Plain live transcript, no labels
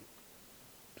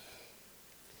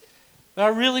But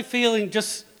I'm really feeling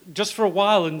just for a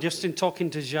while and just in talking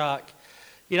to Jacques,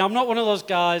 I'm not one of those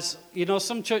guys,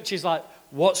 some churches like,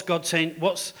 what's God saying?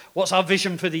 What's our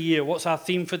vision for the year? What's our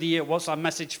theme for the year? What's our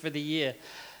message for the year?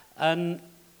 And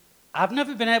I've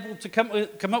never been able to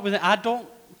come up with it. I don't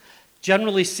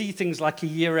generally see things like a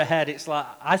year ahead. It's like,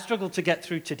 I struggle to get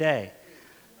through today.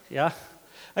 Yeah?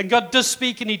 And God does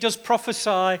speak and he does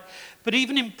prophesy. But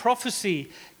even in prophecy,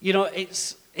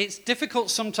 it's difficult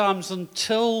sometimes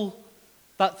until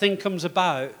that thing comes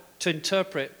about to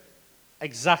interpret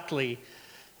exactly,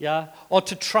 or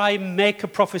to try and make a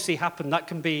prophecy happen. That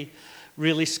can be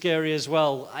really scary as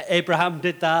well. Abraham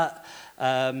did that.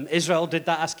 Israel did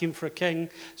that, asking for a king.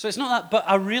 So it's not that, but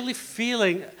I'm really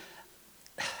feeling,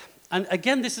 and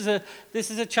again, this is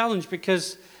a challenge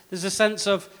because there's a sense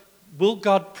of, will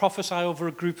God prophesy over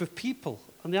a group of people?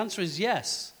 And the answer is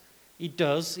yes. He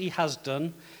does, he has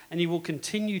done, and he will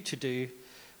continue to do.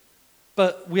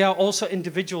 But we are also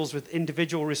individuals with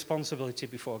individual responsibility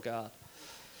before God.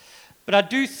 But I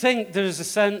do think there's a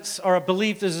sense, or I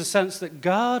believe there's a sense that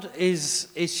God is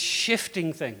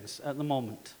shifting things at the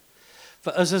moment.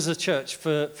 For us as a church,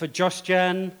 for Josh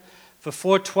Jen, for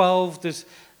 412,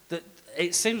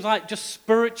 it seems like just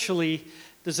spiritually,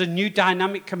 there's a new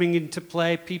dynamic coming into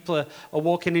play. People are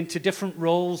walking into different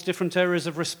roles, different areas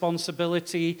of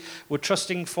responsibility. We're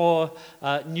trusting for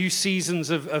new seasons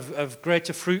of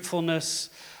greater fruitfulness,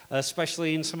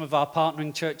 especially in some of our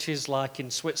partnering churches like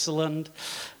in Switzerland.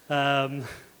 We're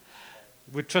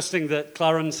trusting that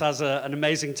Clarence has an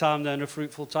amazing time there and a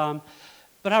fruitful time.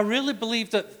 But I really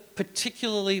believe that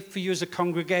particularly for you as a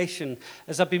congregation,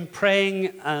 as I've been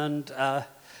praying and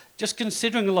just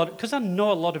considering a lot, because I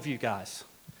know a lot of you guys,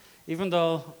 even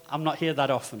though I'm not here that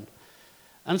often.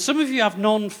 And some of you I've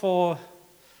known for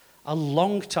a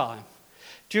long time.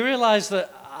 Do you realize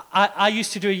that I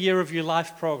used to do a Year of Your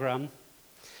Life program,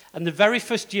 and the very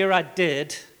first year I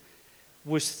did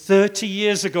was 30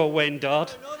 years ago, Wayne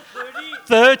Dodd.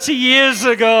 30 years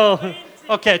ago.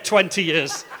 Okay, 20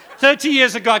 years. 30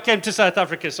 years ago I came to South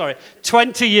Africa,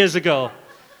 20 years ago.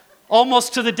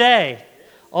 Almost to the day.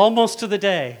 Almost to the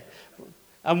day.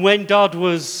 And Wayne Dodd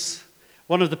was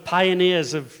one of the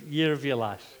pioneers of Year of Your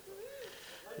Life.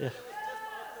 Yeah.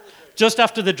 Just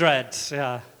after the dreads,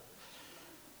 yeah.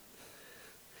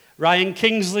 Ryan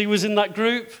Kingsley was in that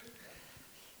group.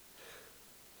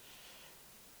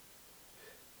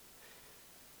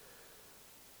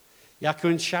 Yaku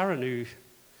and Sharon, who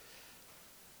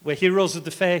were heroes of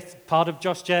the faith, part of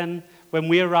Josh Jen. When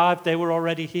we arrived, they were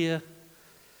already here.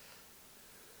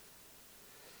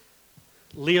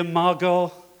 Liam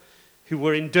Margot, who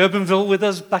were in Durbanville with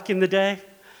us back in the day.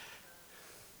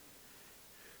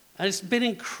 And it's been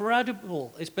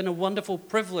incredible. It's been a wonderful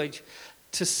privilege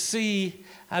to see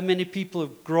how many people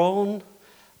have grown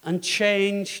and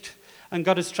changed and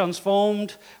God has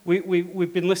transformed.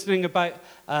 We've been listening about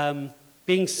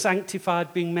being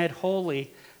sanctified, being made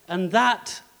holy, and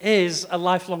that is a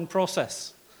lifelong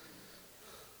process.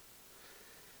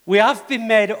 We have been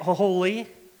made holy,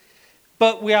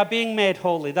 but we are being made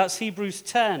holy. That's Hebrews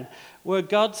 10, where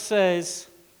God says,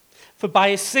 for by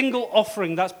a single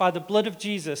offering, that's by the blood of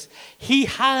Jesus, he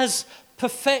has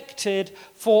perfected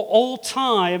for all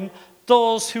time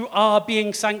those who are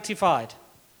being sanctified.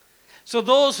 So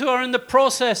those who are in the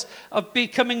process of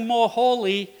becoming more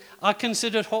holy are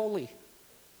considered holy.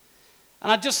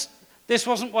 And this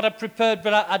wasn't what I prepared,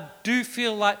 but I do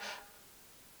feel like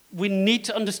we need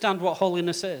to understand what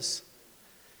holiness is.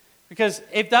 Because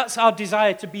if that's our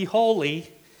desire to be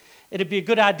holy, it'd be a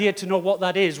good idea to know what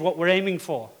that is, what we're aiming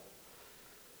for.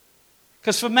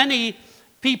 Because for many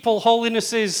people,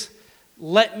 holiness is,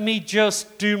 let me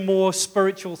just do more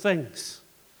spiritual things.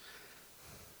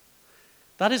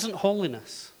 That isn't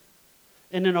holiness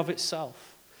in and of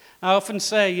itself. I often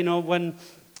say, when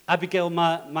Abigail,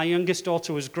 my youngest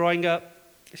daughter, was growing up,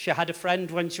 she had a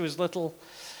friend when she was little,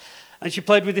 and she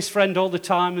played with this friend all the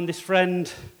time, and this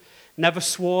friend never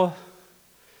swore.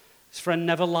 This friend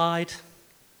never lied.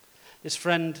 This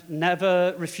friend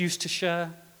never refused to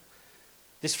share.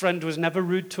 This friend was never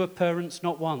rude to her parents,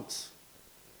 not once.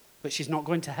 But she's not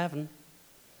going to heaven.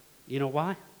 You know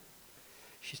why?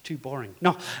 She's too boring.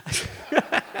 No.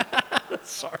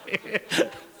 Sorry.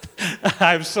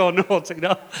 I'm so naughty.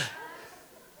 No.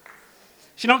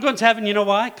 She's not going to heaven, you know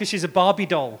why? Because she's a Barbie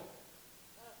doll.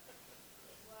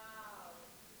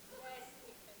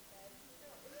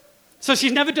 So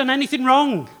she's never done anything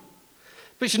wrong.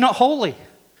 But she's not holy.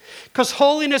 Because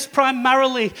holiness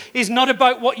primarily is not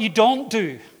about what you don't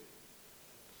do.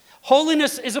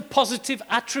 Holiness is a positive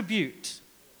attribute.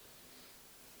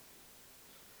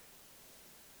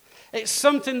 It's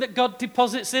something that God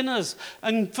deposits in us.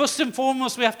 And first and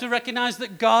foremost, we have to recognize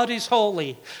that God is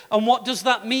holy. And what does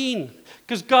that mean?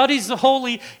 Because God is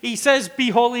holy. He says,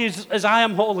 be holy as I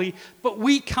am holy. But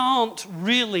we can't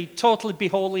really totally be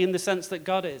holy in the sense that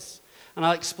God is. And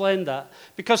I'll explain that.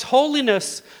 Because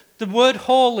holiness, the word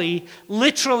holy,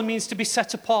 literally means to be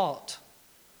set apart.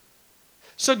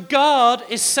 So God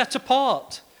is set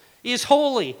apart. He is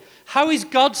holy. How is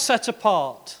God set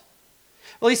apart?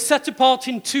 Well, he's set apart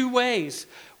in two ways.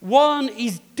 One,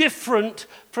 he's different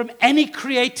from any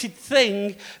created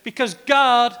thing because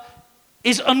God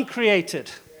is uncreated.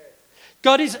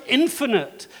 God is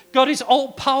infinite. God is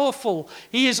all-powerful.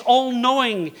 He is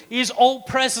all-knowing. He is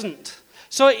all-present.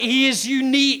 So he is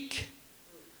unique.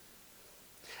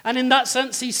 And in that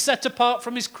sense, he's set apart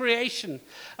from his creation.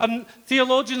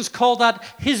 Theologians call that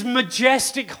his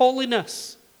majestic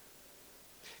holiness.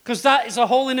 Because that is a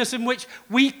holiness in which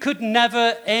we could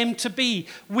never aim to be.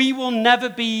 We will never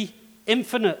be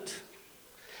infinite.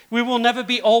 We will never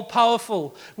be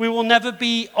all-powerful. We will never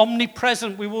be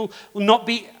omnipresent. We will not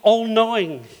be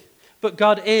all-knowing. But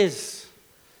God is.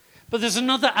 But there's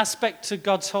another aspect to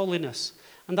God's holiness,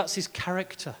 and that's his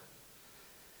character.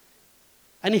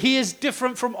 And he is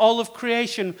different from all of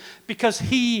creation because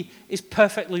he is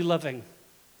perfectly loving.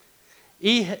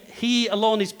 He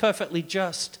alone is perfectly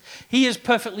just. He is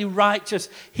perfectly righteous.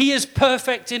 He is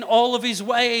perfect in all of his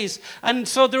ways. And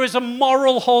so there is a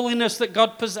moral holiness that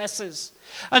God possesses.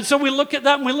 And so we look at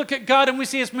that and we look at God and we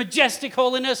see his majestic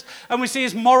holiness and we see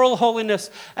his moral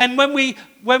holiness. And when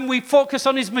we focus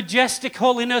on his majestic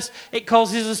holiness, it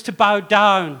causes us to bow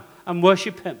down and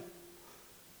worship him.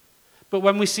 But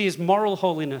when we see his moral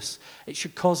holiness, it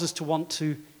should cause us to want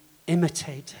to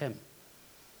imitate him.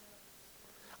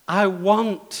 I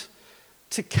want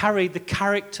to carry the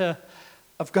character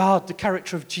of God, the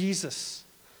character of Jesus.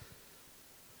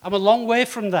 I'm a long way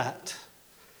from that.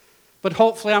 But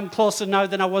hopefully I'm closer now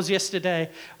than I was yesterday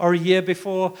or a year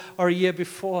before or a year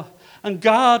before. And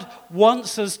God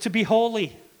wants us to be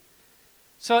holy.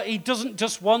 So he doesn't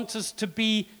just want us to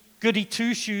be goody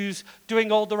two-shoes,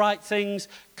 doing all the right things,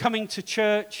 coming to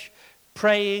church,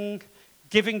 praying,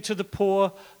 giving to the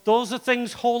poor. Those are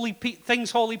things holy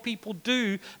people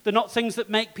do. They're not things that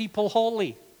make people holy.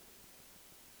 He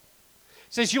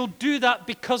says, you'll do that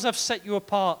because I've set you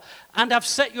apart. And I've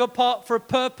set you apart for a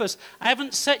purpose. I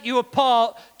haven't set you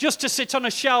apart just to sit on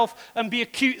a shelf and be a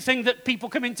cute thing that people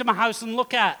come into my house and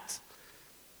look at.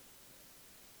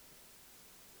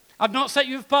 I've not set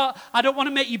you apart. I don't want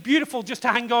to make you beautiful just to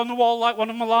hang on the wall like one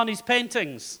of Milani's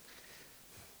paintings.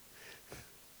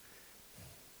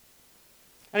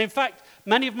 And in fact,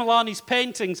 many of Milani's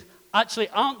paintings actually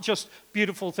aren't just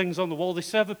beautiful things on the wall. They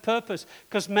serve a purpose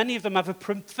because many of them have a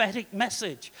prophetic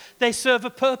message. They serve a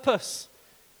purpose.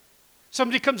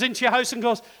 Somebody comes into your house and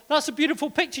goes, that's a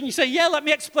beautiful picture. And you say, yeah, let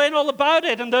me explain all about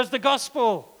it. And there's the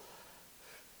gospel.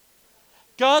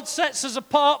 God sets us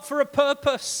apart for a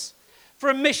purpose, for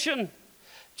a mission.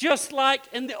 Just like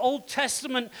in the Old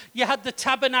Testament, you had the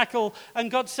tabernacle, and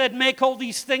God said, make all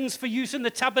these things for use in the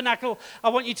tabernacle. I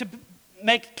want you to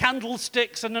make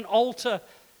candlesticks and an altar.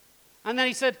 And then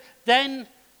he said, then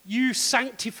you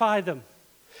sanctify them.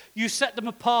 You set them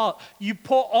apart. You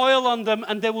pour oil on them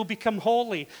and they will become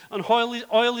holy. And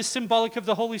oil is symbolic of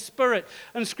the Holy Spirit.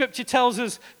 And Scripture tells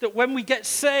us that when we get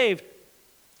saved,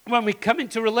 when we come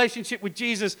into relationship with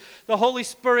Jesus, the Holy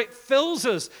Spirit fills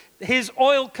us. His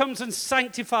oil comes and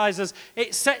sanctifies us.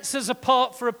 It sets us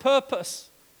apart for a purpose.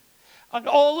 And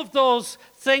all of those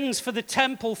things for the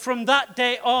temple, from that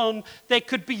day on, they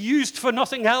could be used for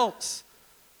nothing else.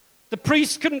 The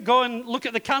priest couldn't go and look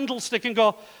at the candlestick and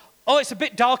go, oh, it's a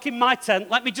bit dark in my tent.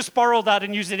 Let me just borrow that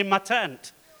and use it in my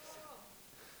tent.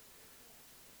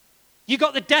 You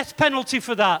got the death penalty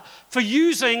for that, for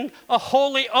using a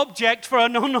holy object for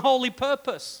an unholy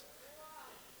purpose.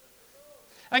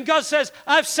 And God says,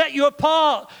 I've set you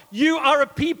apart. You are a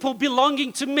people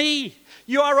belonging to me.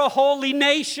 You are a holy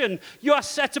nation. You are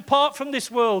set apart from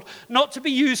this world, not to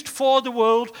be used for the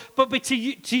world, but to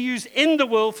use in the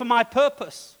world for my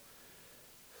purpose,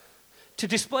 to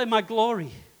display my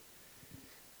glory.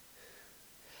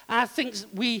 And I think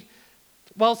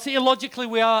theologically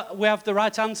we have the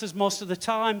right answers most of the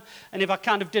time. And if I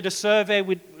kind of did a survey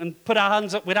and put our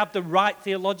hands up, we'd have the right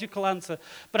theological answer.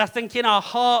 But I think in our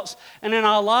hearts and in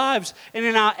our lives and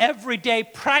in our everyday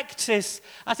practice,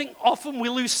 I think often we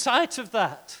lose sight of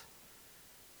that.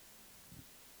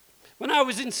 When I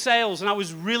was in sales, and I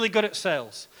was really good at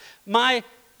sales, my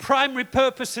primary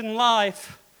purpose in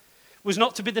life was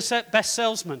not to be the best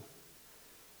salesman,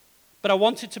 but I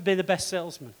wanted to be the best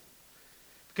salesman.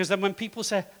 Because then when people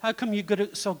say, how come you're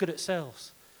so good at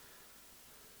sales?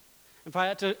 In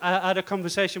fact, I had a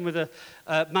conversation with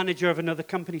a manager of another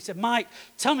company. He said, Mike,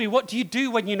 tell me, what do you do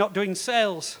when you're not doing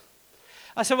sales?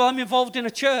 I said, well, I'm involved in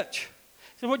a church.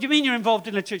 He said, what do you mean you're involved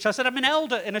in a church? I said, I'm an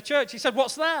elder in a church. He said,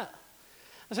 what's that?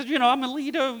 I said, I'm a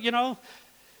leader,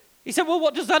 He said, well,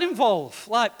 what does that involve,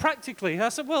 like practically? I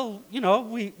said, well,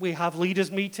 we have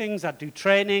leaders meetings, I do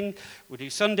training, we do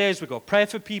Sundays, we go pray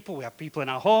for people, we have people in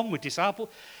our home, we disciple.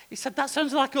 He said, that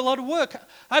sounds like a lot of work.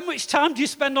 How much time do you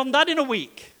spend on that in a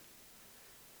week?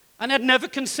 And I'd never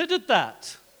considered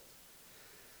that.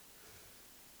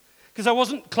 Because I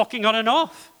wasn't clocking on and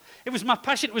off. It was my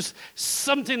passion. It was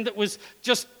something that was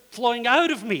just flowing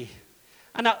out of me.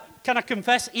 And can I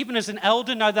confess, even as an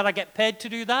elder, now that I get paid to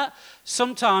do that,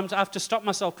 sometimes I have to stop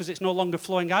myself because it's no longer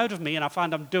flowing out of me and I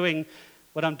find I'm doing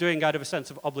what I'm doing out of a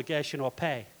sense of obligation or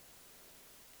pay.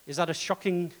 Is that a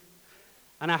shocking...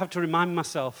 And I have to remind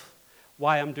myself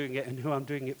why I'm doing it and who I'm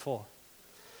doing it for.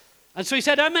 And so he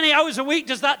said, how many hours a week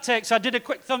does that take? So I did a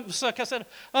quick thumb suck. I said,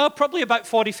 probably about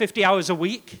 40, 50 hours a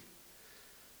week.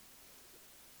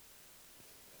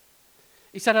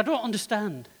 He said, I don't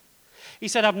understand. He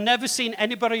said, I've never seen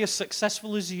anybody as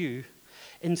successful as you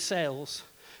in sales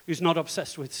who's not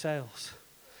obsessed with sales.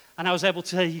 And I was able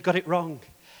to say, you got it wrong.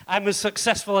 I'm as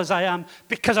successful as I am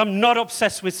because I'm not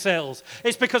obsessed with sales.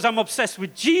 It's because I'm obsessed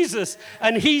with Jesus,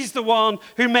 and he's the one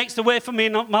who makes the way for me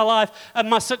in my life. And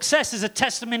my success is a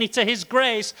testimony to his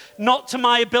grace, not to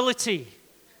my ability.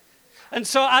 And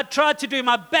so I tried to do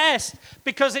my best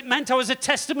because it meant I was a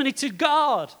testimony to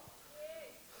God.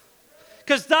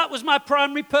 Because that was my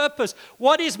primary purpose.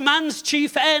 What is man's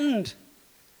chief end?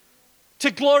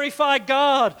 To glorify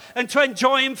God and to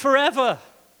enjoy him forever.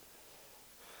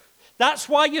 That's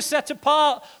why you're set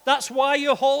apart. That's why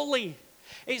you're holy.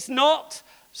 It's not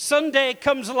Sunday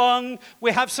comes along,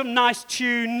 we have some nice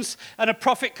tunes, and a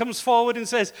prophet comes forward and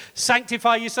says,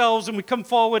 sanctify yourselves, and we come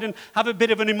forward and have a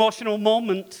bit of an emotional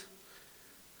moment.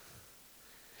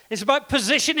 It's about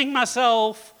positioning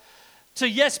myself to,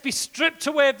 yes, be stripped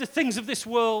away of the things of this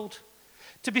world,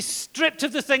 to be stripped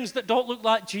of the things that don't look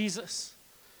like Jesus.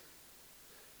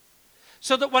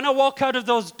 So that when I walk out of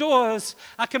those doors,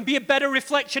 I can be a better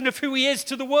reflection of who he is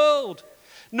to the world.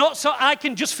 Not so I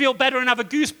can just feel better and have a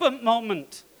goosebump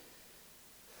moment.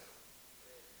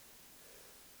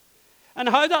 And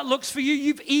how that looks for you,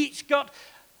 you've each got,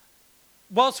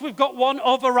 whilst we've got one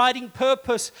overriding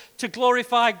purpose to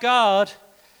glorify God,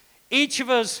 each of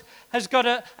us has got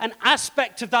an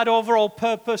aspect of that overall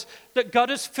purpose that God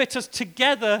has fit us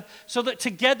together so that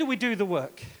together we do the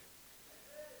work.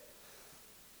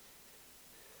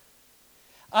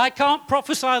 I can't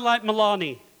prophesy like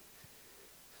Milani.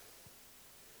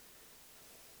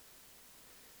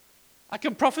 I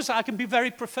can prophesy, I can be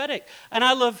very prophetic. And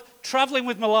I love traveling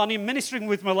with Milani and ministering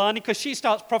with Milani because she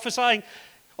starts prophesying,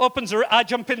 I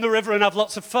jump in the river and have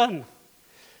lots of fun.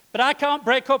 But I can't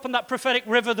break open that prophetic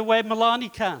river the way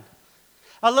Milani can.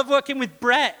 I love working with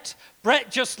Brett.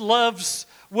 Brett just loves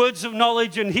words of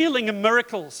knowledge and healing and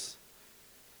miracles.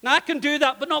 Now I can do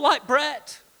that, but not like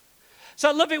Brett. So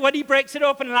I love it when he breaks it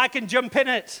open and I can jump in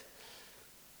it.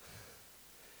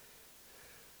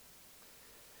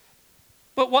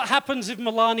 But what happens if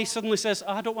Milani suddenly says,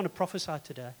 I don't want to prophesy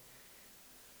today?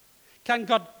 Can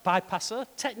God bypass her?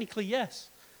 Technically, yes.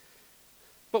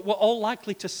 But we're all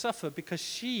likely to suffer because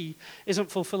she isn't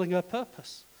fulfilling her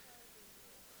purpose.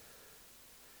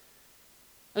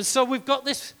 And so we've got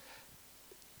this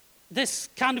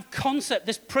kind of concept,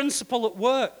 this principle at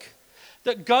work,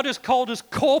 that God has called us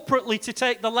corporately to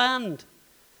take the land.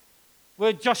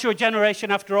 We're Joshua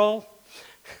generation after all.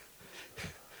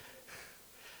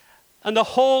 And the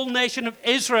whole nation of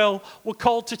Israel were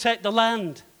called to take the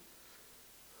land.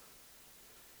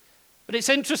 But it's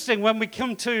interesting when we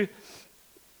come to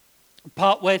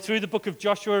part way through the book of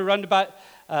Joshua, around about,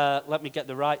 let me get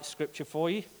the right scripture for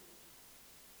you.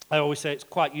 I always say it's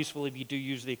quite useful if you do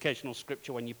use the occasional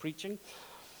scripture when you're preaching.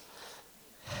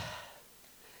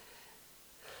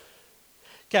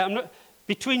 Okay,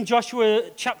 between Joshua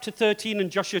chapter 13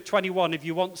 and Joshua 21, if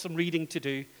you want some reading to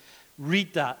do,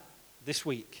 read that this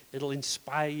week. It'll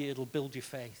inspire you, it'll build your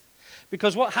faith.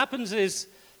 Because what happens is,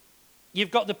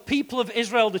 you've got the people of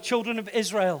Israel, the children of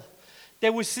Israel.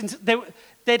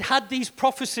 They'd had these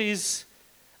prophecies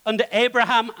under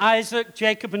Abraham, Isaac,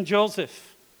 Jacob, and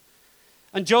Joseph.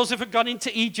 And Joseph had gone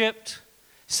into Egypt,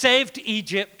 saved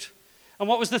Egypt, and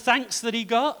what was the thanks that he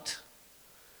got?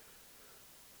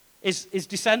 His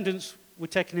descendants were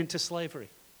taken into slavery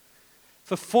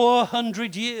for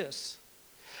 400 years.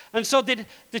 And so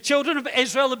the children of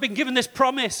Israel had been given this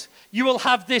promise, you will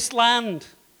have this land.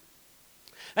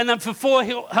 And then for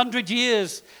 400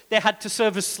 years, they had to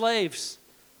serve as slaves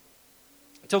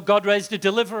till God raised a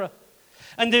deliverer.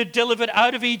 And they're delivered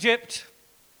out of Egypt.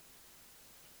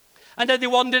 And then they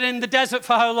wandered in the desert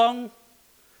for how long?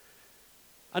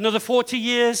 Another 40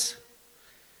 years.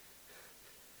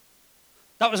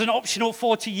 That was an optional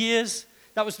 40 years.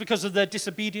 That was because of their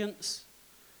disobedience.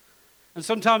 And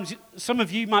sometimes some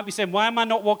of you might be saying, why am I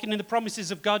not walking in the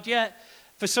promises of God yet?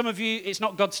 For some of you, it's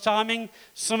not God's timing.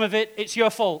 Some of it, it's your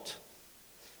fault.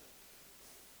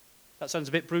 That sounds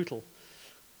a bit brutal.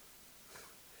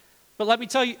 But let me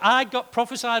tell you, I got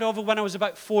prophesied over when I was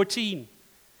about 14.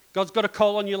 God's got a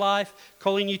call on your life,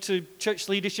 calling you to church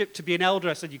leadership, to be an elder.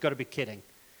 I said, you've got to be kidding.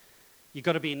 You've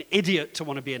got to be an idiot to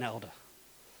want to be an elder.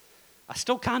 I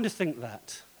still kind of think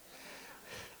that.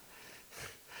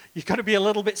 You've got to be a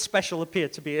little bit special up here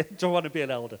to want to be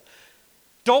an elder.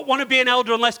 Don't want to be an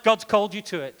elder unless God's called you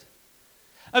to it.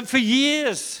 And for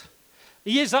years,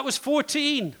 that was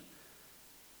 14.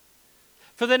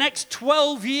 For the next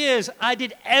 12 years, I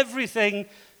did everything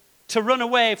to run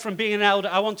away from being an elder.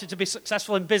 I wanted to be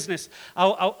successful in business.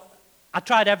 I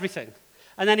tried everything.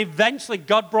 And then eventually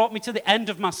God brought me to the end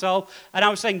of myself. And I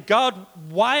was saying, God,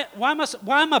 why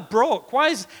am I broke? Why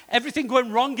is everything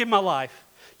going wrong in my life?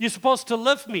 You're supposed to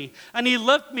love me. And he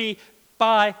loved me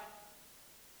by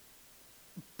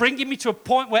bringing me to a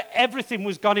point where everything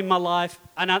was gone in my life.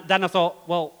 And then I thought,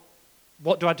 well,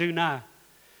 what do I do now?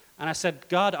 And I said,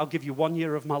 God, I'll give you 1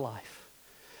 year of my life.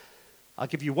 I'll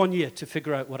give you 1 year to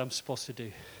figure out what I'm supposed to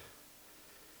do.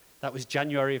 That was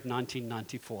January of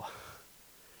 1994.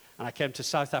 And I came to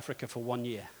South Africa for 1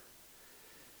 year.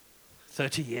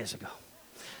 30 years ago.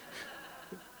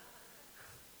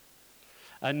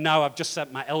 And now I've just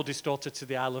sent my eldest daughter to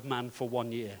the Isle of Man for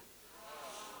 1 year.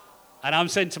 And I'm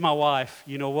saying to my wife,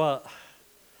 you know what?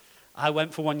 I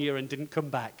went for 1 year and didn't come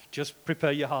back. Just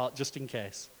prepare your heart just in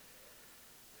case.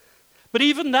 But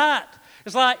even that,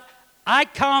 it's like, I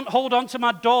can't hold on to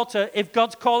my daughter if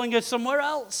God's calling her somewhere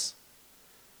else.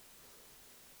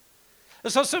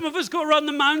 And so some of us go around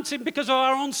the mountain because of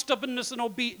our own stubbornness and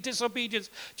disobedience,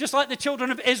 just like the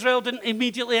children of Israel didn't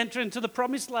immediately enter into the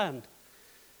promised land.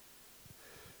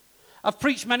 I've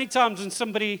preached many times and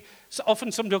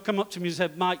often somebody will come up to me and say,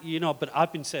 Mike, but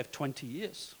I've been saved 20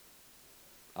 years.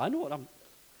 I know what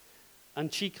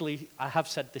and cheekily, I have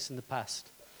said this in the past.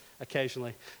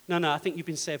 Occasionally. No, I think you've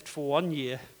been saved for 1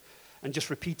 year and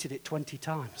just repeated it 20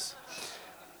 times.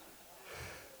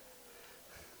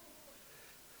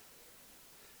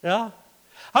 Yeah?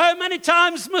 How many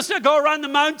times must I go around the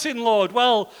mountain, Lord?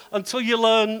 Well, until you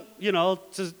learn,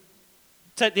 to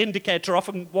take the indicator off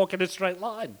and walk in a straight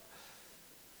line.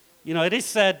 It is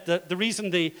said that the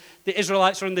reason the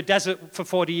Israelites were in the desert for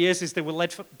 40 years is they were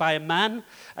led by a man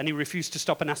and he refused to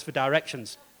stop and ask for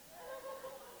directions.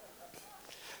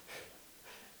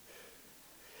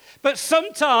 But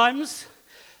sometimes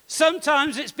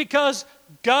it's because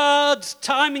God's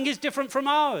timing is different from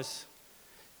ours.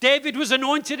 David was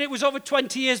anointed, it was over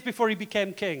 20 years before he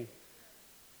became king.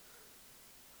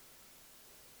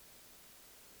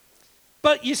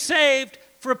 But you're saved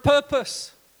for a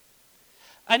purpose.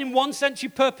 And in one sense,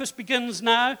 your purpose begins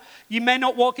now. You may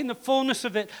not walk in the fullness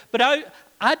of it, but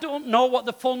I don't know what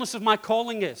the fullness of my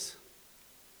calling is.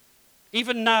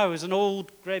 Even now, as an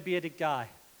old grey-bearded guy.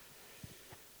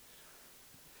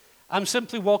 I'm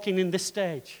simply walking in this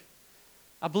stage.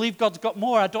 I believe God's got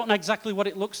more. I don't know exactly what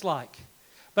it looks like.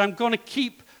 But I'm going to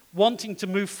keep wanting to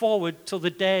move forward till the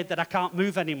day that I can't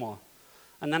move anymore.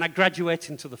 And then I graduate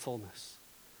into the fullness.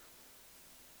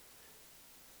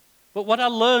 But what I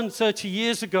learned 30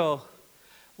 years ago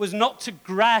was not to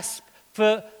grasp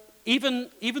for even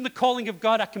the calling of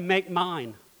God I can make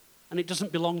mine. And it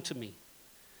doesn't belong to me.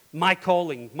 My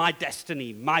calling, my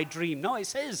destiny, my dream. No,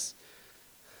 it's His.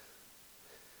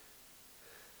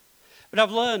 But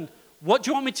I've learned, what do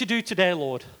you want me to do today,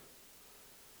 Lord?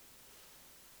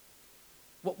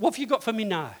 What have you got for me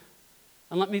now?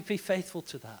 And let me be faithful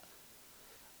to that.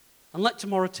 And let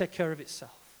tomorrow take care of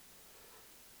itself.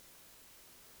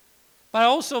 But I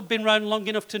also have been around long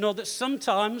enough to know that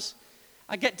sometimes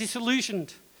I get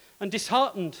disillusioned and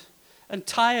disheartened and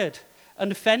tired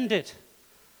and offended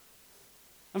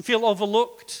and feel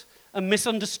overlooked and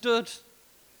misunderstood.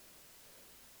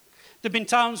 There have been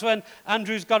times when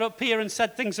Andrew's got up here and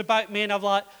said things about me and I'm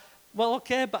like, well,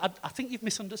 okay, but I think you've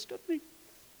misunderstood me.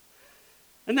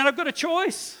 And then I've got a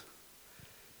choice.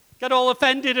 Get all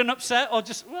offended and upset or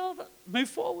just, move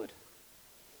forward.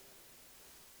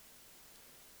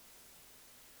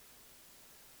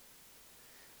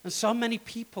 And so many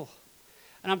people,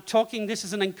 and I'm talking this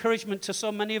as an encouragement to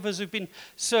so many of us who've been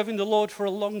serving the Lord for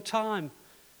a long time.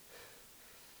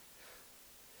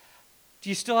 Do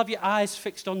you still have your eyes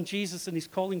fixed on Jesus and His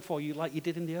calling for you like you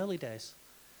did in the early days?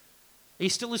 Are you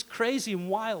still as crazy and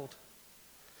wild?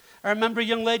 I remember a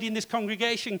young lady in this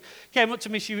congregation came up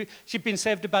to me. She'd been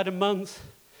saved about a month.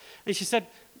 And she said,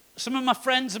 some of my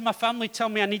friends and my family tell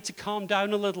me I need to calm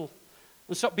down a little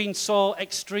and stop being so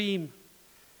extreme.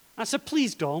 I said,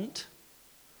 please don't.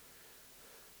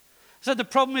 I said, the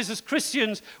problem is as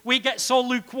Christians, we get so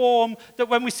lukewarm that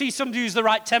when we see somebody who's the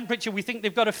right temperature, we think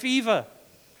they've got a fever.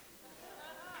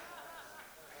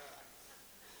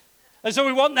 And so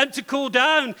we want them to cool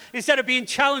down instead of being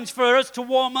challenged for us to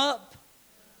warm up.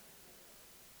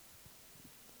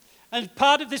 And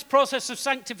part of this process of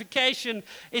sanctification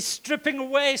is stripping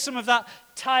away some of that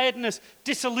tiredness,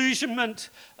 disillusionment,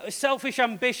 selfish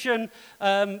ambition,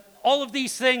 all of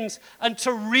these things, and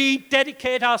to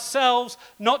rededicate ourselves,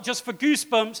 not just for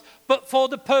goosebumps, but for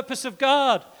the purpose of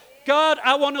God. God,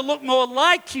 I want to look more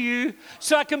like you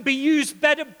so I can be used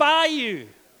better by you.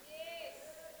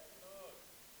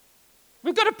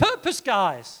 We've got a purpose,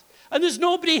 guys. And there's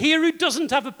nobody here who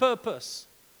doesn't have a purpose.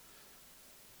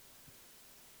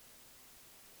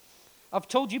 I've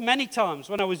told you many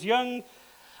times when I was young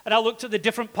and I looked at the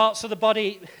different parts of the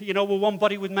body, we're one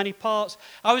body with many parts.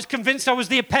 I was convinced I was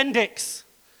the appendix.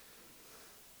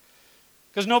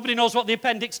 Because nobody knows what the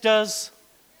appendix does.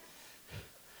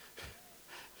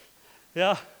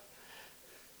 Yeah.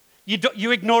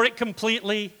 You ignore it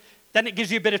completely, then it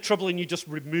gives you a bit of trouble and you just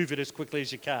remove it as quickly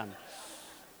as you can.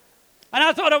 And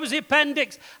I thought I was the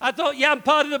appendix. I thought, I'm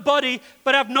part of the body,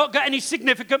 but I've not got any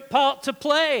significant part to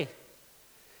play.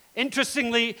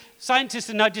 Interestingly, scientists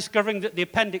are now discovering that the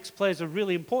appendix plays a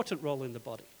really important role in the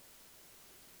body.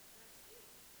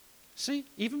 See,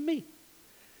 even me.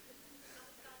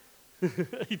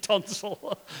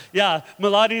 Tonsil. Yeah,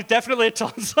 Melania is definitely a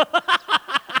tonsil.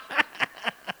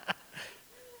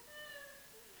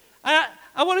 I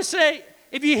want to say,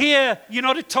 if you're here, you're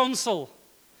not a tonsil.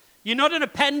 You're not an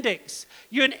appendix.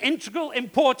 You're an integral,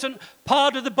 important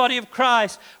part of the body of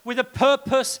Christ with a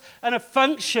purpose and a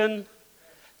function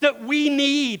that we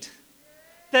need,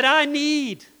 that I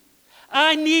need.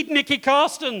 I need Nikki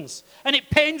Carstens, and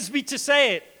it pains me to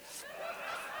say it.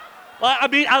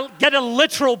 I'll get a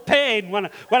literal pain when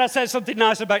I say something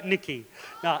nice about Nikki.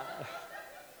 No.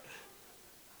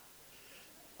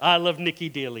 I love Nikki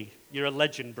dearly. You're a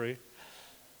legend, bro.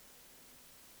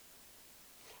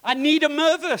 I need a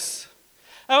Mervis.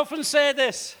 I often say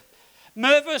this.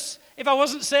 Mervis, if I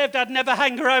wasn't saved, I'd never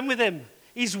hang around with him.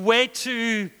 He's way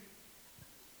too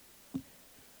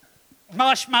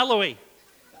marshmallowy.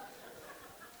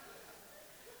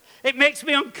 It makes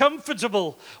me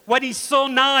uncomfortable when he's so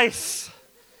nice.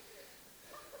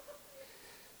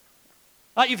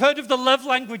 You've heard of the love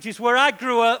languages. Where I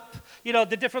grew up,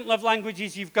 the different love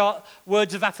languages, you've got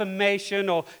words of affirmation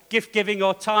or gift giving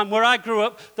or time. Where I grew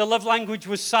up, the love language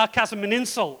was sarcasm and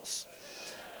insults.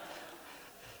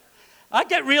 I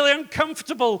get really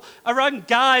uncomfortable around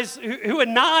guys who are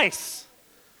nice.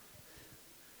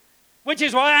 Which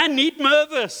is why I need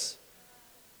Mervis.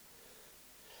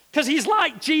 Because he's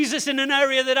like Jesus in an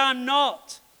area that I'm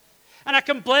not. And I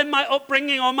can blame my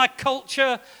upbringing or my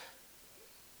culture.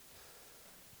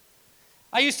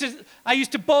 I used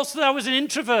to boast that I was an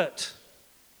introvert.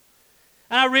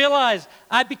 And I realized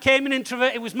I became an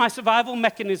introvert. It was my survival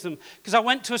mechanism. Because I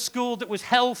went to a school that was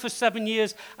hell for 7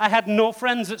 years. I had no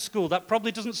friends at school. That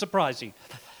probably doesn't surprise you.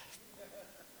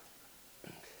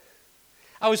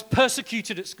 I was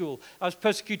persecuted at school. I was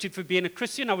persecuted for being a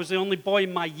Christian. I was the only boy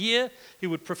in my year who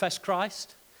would profess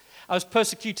Christ. I was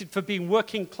persecuted for being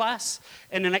working class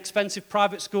in an expensive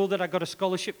private school that I got a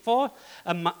scholarship for.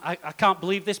 I can't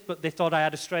believe this, but they thought I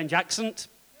had a strange accent.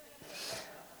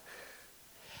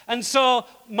 And so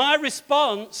my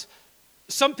response,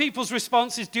 some people's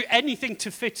response is do anything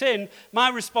to fit in. My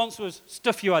response was,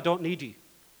 stuff you, I don't need you.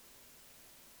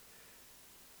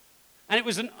 And it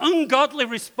was an ungodly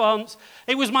response.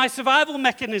 It was my survival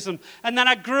mechanism. And then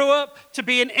I grew up to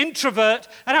be an introvert,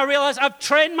 and I realized I've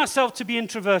trained myself to be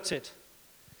introverted.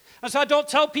 And so I don't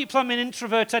tell people I'm an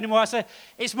introvert anymore. I say,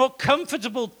 it's more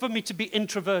comfortable for me to be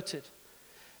introverted.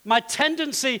 My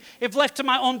tendency, if left to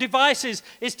my own devices,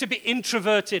 is to be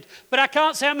introverted. But I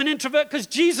can't say I'm an introvert because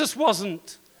Jesus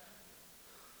wasn't.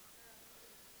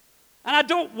 And I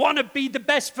don't want to be the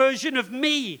best version of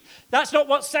me. That's not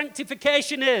what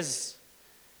sanctification is.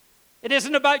 It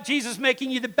isn't about Jesus making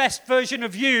you the best version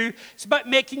of you. It's about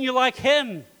making you like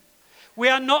him. We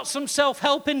are not some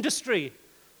self-help industry.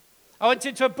 I went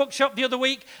into a bookshop the other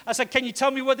week. I said, can you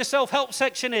tell me where the self-help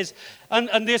section is?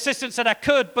 And the assistant said I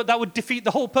could, but that would defeat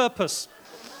the whole purpose.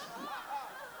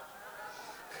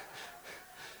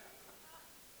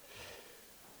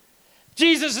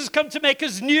 Jesus has come to make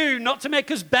us new, not to make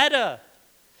us better.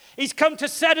 He's come to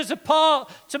set us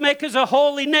apart, to make us a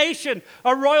holy nation,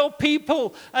 a royal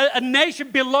people, a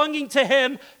nation belonging to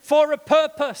him for a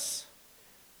purpose.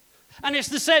 And it's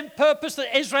the same purpose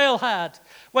that Israel had.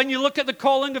 When you look at the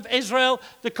calling of Israel,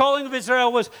 the calling of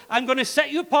Israel was, I'm going to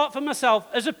set you apart for myself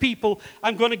as a people.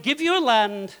 I'm going to give you a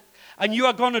land, and you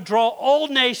are going to draw all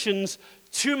nations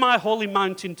to my holy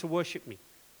mountain to worship me.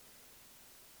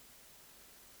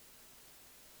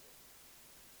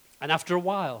 And after a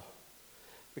while,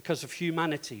 because of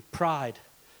humanity, pride,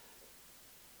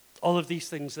 all of these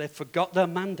things, they forgot their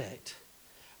mandate.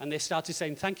 And they started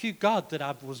saying, thank you, God, that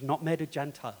I was not made a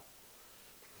Gentile.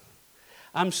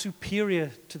 I'm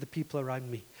superior to the people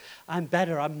around me. I'm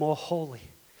better, I'm more holy.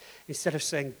 Instead of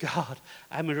saying, God,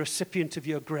 I'm a recipient of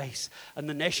your grace, and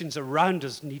the nations around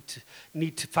us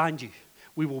need to find you.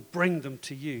 We will bring them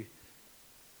to you.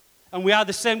 And we are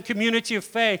the same community of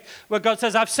faith where God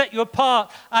says, I've set you apart.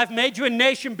 I've made you a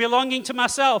nation belonging to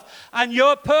myself. And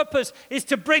your purpose is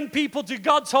to bring people to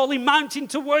God's holy mountain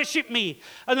to worship me.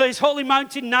 And this holy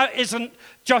mountain now isn't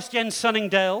just in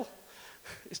Sunningdale.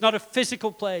 It's not a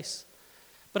physical place.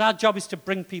 But our job is to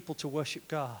bring people to worship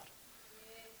God.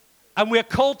 And we're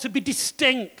called to be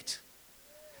distinct.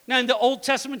 Now, in the Old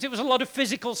Testament, it was a lot of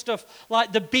physical stuff,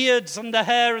 like the beards and the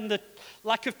hair and the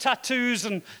lack of tattoos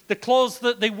and the clothes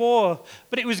that they wore.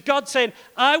 But it was God saying,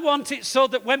 I want it so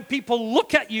that when people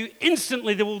look at you,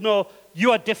 instantly they will know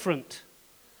you are different.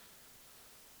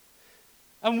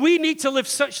 And we need to live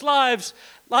such lives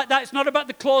like that. It's not about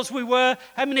the clothes we wear,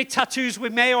 how many tattoos we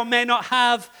may or may not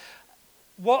have,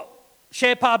 what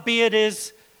shape our beard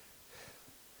is.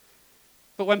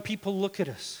 But when people look at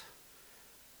us,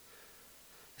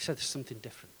 they say there's something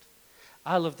different.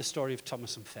 I love the story of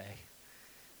Thomas and Faye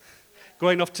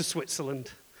going off to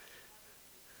Switzerland.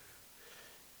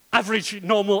 Average,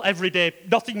 normal, everyday,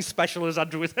 nothing special, as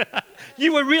Andrew was.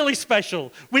 You were really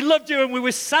special. We loved you and we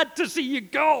were sad to see you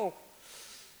go.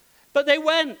 But they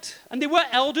went, and they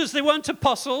weren't elders, they weren't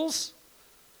apostles,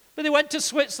 but they went to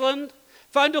Switzerland,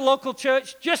 found a local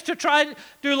church, just to try to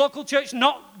do local church,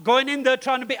 not going in there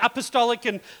trying to be apostolic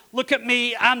and look at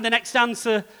me, I'm the next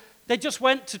answer. They just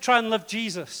went to try and love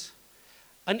Jesus.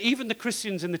 And even the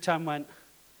Christians in the town went,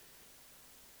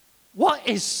 what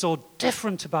is so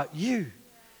different about you?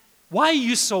 Why are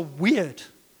you so weird?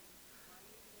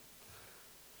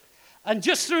 And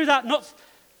just through that,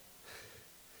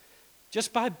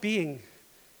 just by being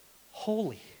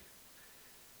holy,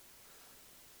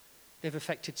 they've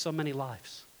affected so many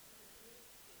lives.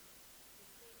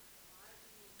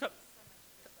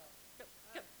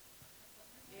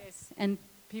 Yes, and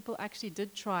people actually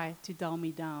did try to dull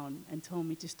me down and told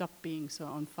me to stop being so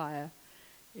on fire.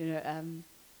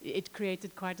 It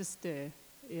created quite a stir.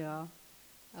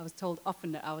 I was told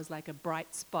often that I was like a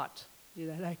bright spot.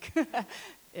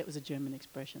 It was a German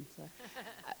expression. So.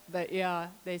 But yeah,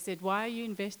 they said, why are you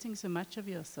investing so much of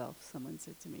yourself, someone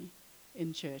said to me,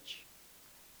 in church.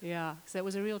 Yeah, so it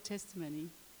was a real testimony.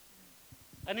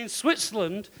 And in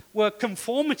Switzerland, where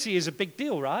conformity is a big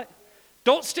deal, right?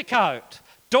 Don't stick out.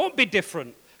 Don't be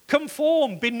different.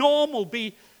 Conform, be normal,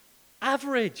 be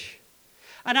average.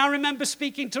 And I remember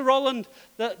speaking to Roland,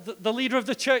 the leader of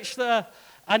the church there,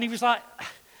 and he was like,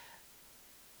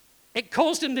 it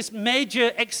caused him this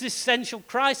major existential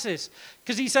crisis,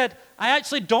 because he said, I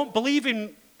actually don't believe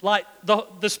in like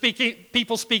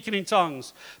people speaking in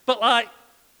tongues, but like,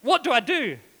 what do I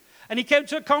do? And he came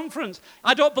to a conference.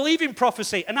 I don't believe in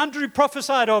prophecy, and Andrew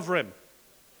prophesied over him.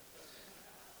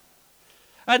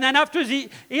 And then afterwards, he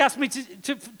asked me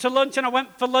to lunch, and I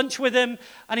went for lunch with him.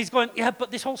 And he's going, yeah, but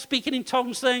this whole speaking in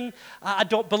tongues thing, I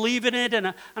don't believe in it.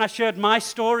 And I shared my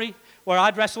story where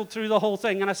I'd wrestled through the whole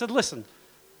thing. And I said, listen,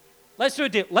 let's do a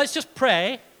deal. Let's just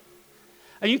pray.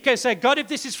 And you can say, God, if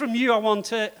this is from you, I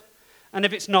want it. And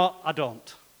if it's not, I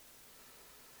don't.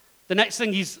 The next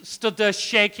thing, he's stood there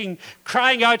shaking,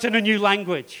 crying out in a new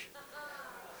language.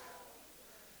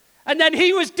 And then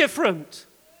he was different.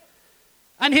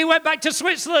 And he went back to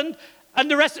Switzerland,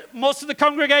 and most of the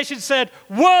congregation said,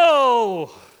 whoa!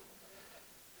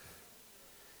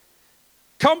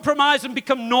 Compromise and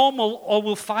become normal, or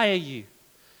we'll fire you.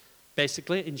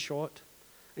 Basically, in short.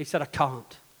 And he said, I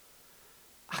can't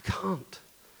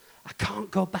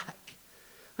go back.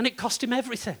 And it cost him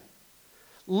everything.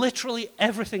 Literally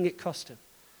everything it cost him.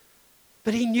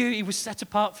 But he knew he was set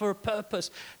apart for a purpose.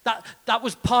 That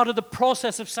was part of the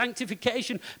process of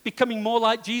sanctification, becoming more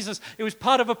like Jesus. It was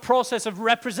part of a process of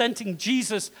representing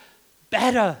Jesus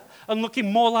better and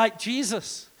looking more like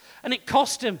Jesus. And it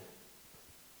cost him.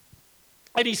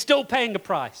 And he's still paying a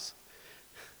price.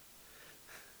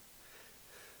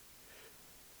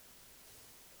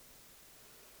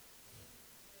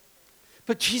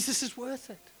 But Jesus is worth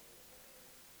it.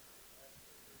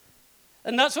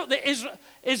 And that's what the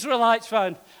Israelites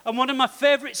found. And one of my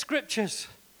favorite scriptures,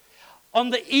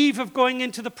 on the eve of going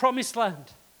into the promised land,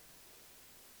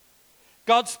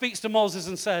 God speaks to Moses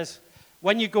and says,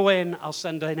 when you go in, I'll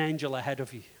send an angel ahead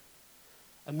of you.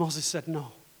 And Moses said,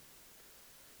 no.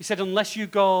 He said, unless you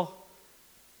go,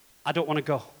 I don't want to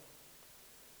go.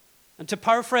 And to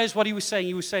paraphrase what he was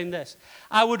saying this: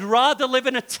 I would rather live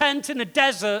in a tent in a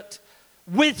desert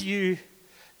with you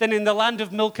than in the land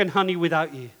of milk and honey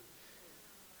without you.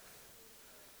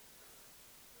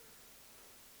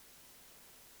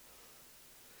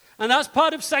 And that's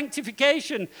part of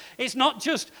sanctification. It's not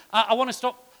just, I want to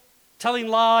stop telling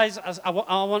lies.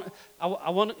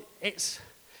 It's,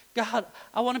 God,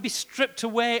 I want to be stripped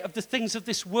away of the things of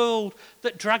this world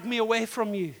that drag me away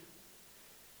from you.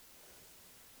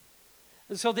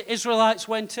 And so the Israelites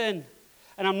went in.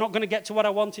 And I'm not going to get to what I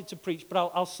wanted to preach,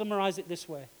 but I'll summarize it this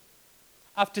way.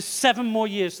 After 7 more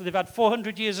years, so they've had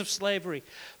 400 years of slavery,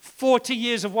 40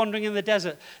 years of wandering in the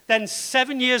desert, then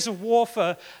 7 years of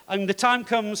warfare, and the time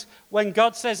comes when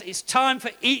God says it's time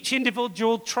for each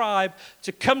individual tribe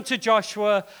to come to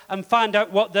Joshua and find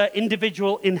out what their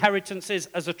individual inheritance is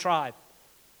as a tribe.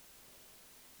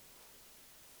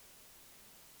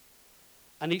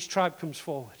 And each tribe comes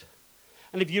forward.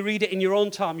 And if you read it in your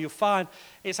own time, you'll find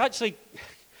it's actually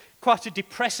quite a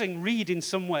depressing read in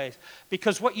some ways,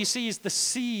 because what you see is the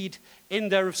seed in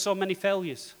there of so many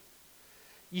failures.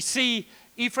 You see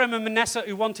Ephraim and Manasseh,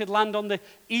 who wanted land on the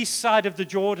east side of the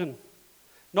Jordan,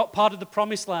 not part of the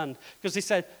promised land, because they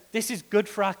said, this is good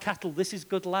for our cattle, this is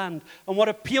good land. And what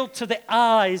appealed to the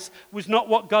eyes was not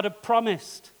what God had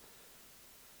promised.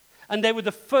 And they were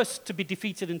the first to be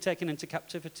defeated and taken into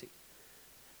captivity,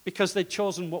 because they'd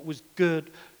chosen what was good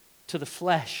to the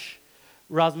flesh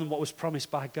rather than what was promised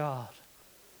by God.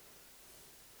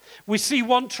 We see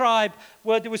one tribe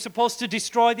where they were supposed to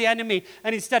destroy the enemy,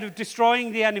 and instead of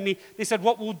destroying the enemy, they said,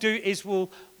 what we'll do is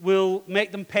we'll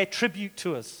make them pay tribute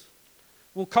to us.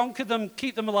 We'll conquer them,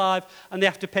 keep them alive, and they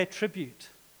have to pay tribute.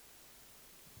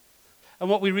 And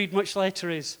what we read much later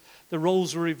is the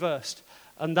roles were reversed,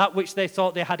 and that which they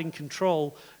thought they had in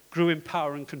control grew in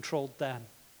power and controlled them.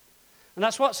 And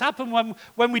that's what's happened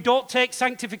when we don't take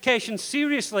sanctification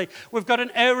seriously. We've got an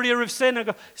area of sin and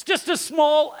go, it's just a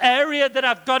small area that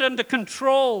I've got under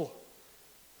control.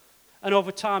 And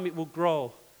over time it will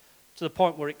grow to the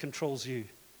point where it controls you.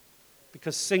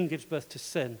 Because sin gives birth to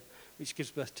sin, which gives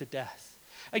birth to death.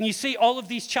 And you see all of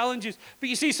these challenges, but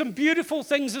you see some beautiful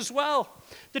things as well.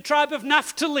 The tribe of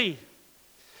Naphtali.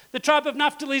 The tribe of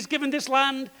Naphtali is given this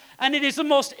land, and it is the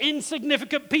most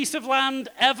insignificant piece of land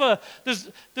ever.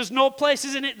 There's no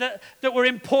places in it that were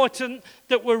important,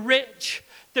 that were rich,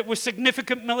 that were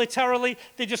significant militarily.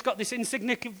 They just got this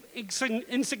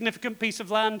insignificant piece of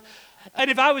land.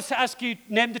 And if I was to ask you,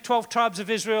 name the 12 tribes of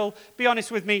Israel, be honest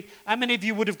with me, how many of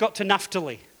you would have got to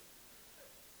Naphtali?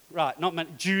 Right, not many.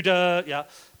 Judah, yeah.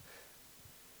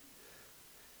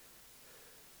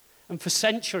 And for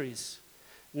centuries,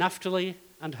 Naphtali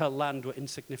and her land were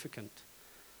insignificant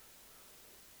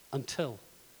until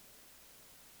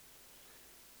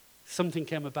something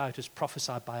came about as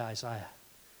prophesied by Isaiah,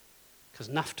 because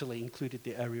Naphtali included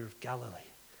the area of Galilee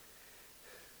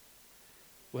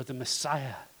where the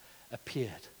Messiah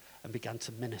appeared and began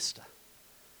to minister.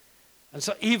 And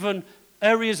so even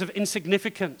areas of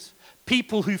insignificance,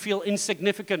 people who feel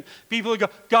insignificant, people who go,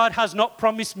 God has not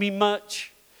promised me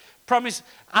much.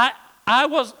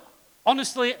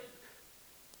 Honestly,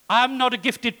 I'm not a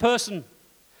gifted person.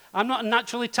 I'm not a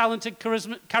naturally talented,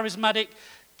 charismatic,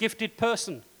 gifted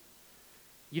person.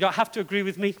 You don't have to agree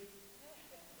with me.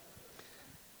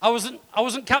 I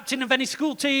wasn't captain of any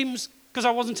school teams because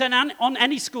I wasn't on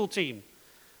any school team.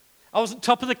 I wasn't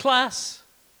top of the class.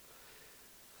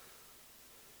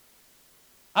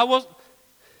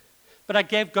 But I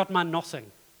gave God my nothing.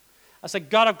 I said,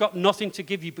 God, I've got nothing to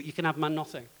give you, but you can have my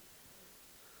nothing.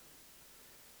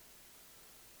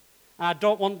 I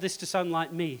don't want this to sound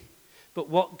like me, but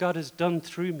what God has done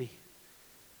through me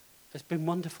has been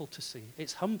wonderful to see.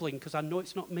 It's humbling because I know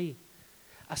it's not me.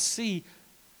 I see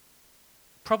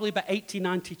probably about 80,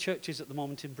 90 churches at the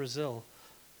moment in Brazil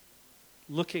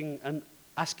looking and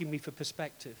asking me for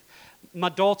perspective. My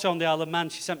daughter on the Isle of Man,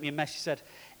 she sent me a message. She said,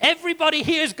 everybody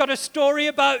here's got a story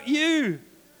about you.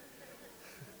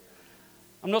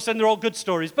 I'm not saying they're all good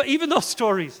stories, but even those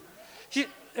stories.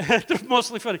 They're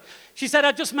mostly funny. She said,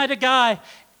 I just met a guy.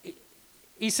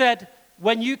 He said,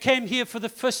 when you came here for the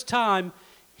first time,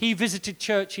 he visited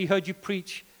church, he heard you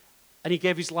preach, and he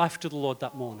gave his life to the Lord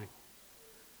that morning.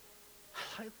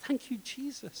 Thank you,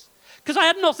 Jesus. Because I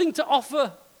had nothing to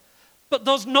offer. But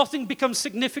those nothing becomes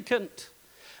significant.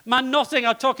 Man, nothing.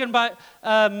 I'm talking about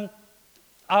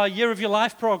our Year of Your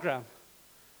Life program.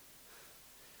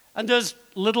 And there's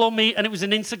little old me, and it was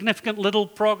an insignificant little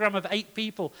program of 8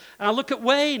 people. And I look at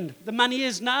Wayne, the man he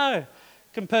is now,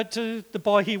 compared to the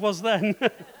boy he was then.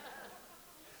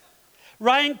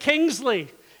 Ryan Kingsley,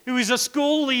 who is a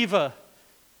school leaver,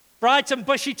 bright and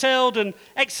bushy-tailed and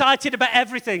excited about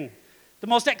everything. The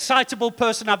most excitable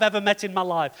person I've ever met in my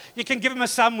life. You can give him a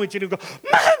sandwich and he'll go,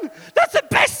 man, that's the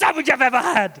best sandwich I've ever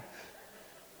had.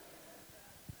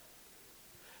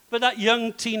 But that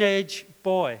young teenage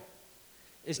boy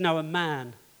is now a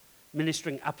man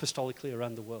ministering apostolically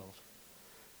around the world.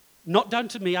 Not down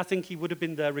to me, I think he would have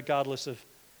been there regardless of,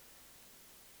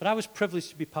 but I was privileged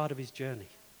to be part of his journey.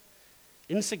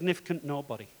 Insignificant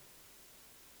nobody.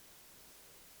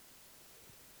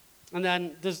 And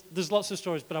then there's lots of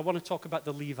stories, but I want to talk about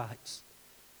the Levites.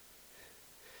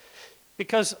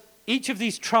 Because each of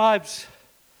these tribes,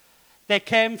 they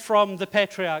came from the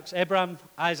patriarchs, Abraham,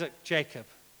 Isaac, Jacob,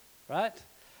 right?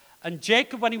 And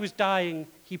Jacob, when he was dying,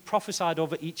 he prophesied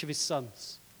over each of his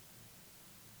sons.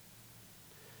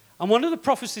 And one of the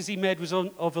prophecies he made was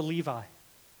over Levi.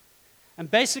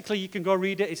 And basically, you can go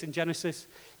read it, it's in Genesis.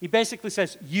 He basically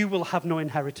says, you will have no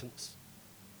inheritance.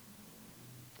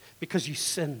 Because you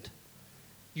sinned.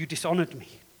 You dishonored me.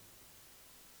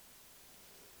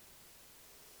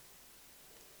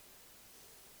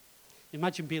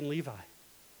 Imagine being Levi.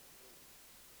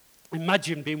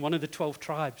 Imagine being one of the 12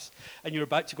 tribes and you're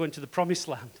about to go into the promised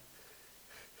land.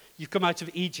 You've come out of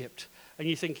Egypt and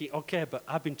you're thinking, okay, but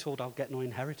I've been told I'll get no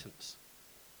inheritance.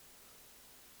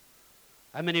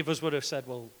 How many of us would have said,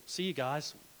 well, see you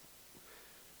guys.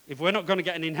 If we're not going to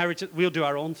get an inheritance, we'll do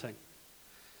our own thing.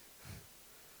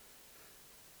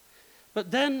 But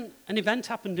then an event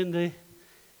happened in the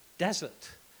desert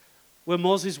where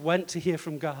Moses went to hear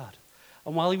from God.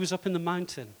 And while he was up in the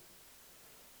mountain,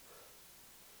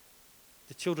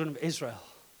 the children of Israel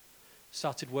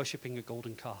started worshiping a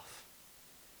golden calf.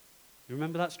 You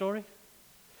remember that story?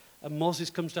 And Moses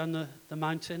comes down the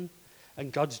mountain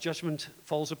and God's judgment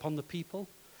falls upon the people.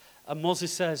 And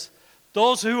Moses says,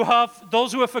 those who are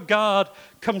for God,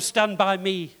 come stand by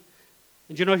me.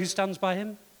 And do you know who stands by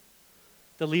him?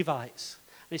 The Levites.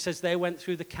 And he says they went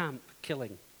through the camp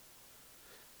killing.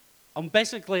 And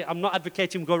basically, I'm not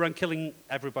advocating go around killing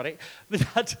everybody,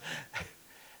 but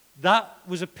that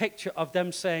was a picture of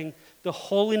them saying the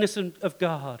holiness of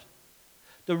God,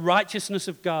 the righteousness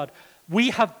of God.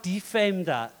 We have defamed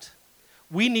that.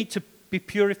 We need to be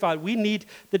purified. We need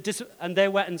and they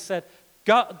went and said,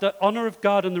 God, the honor of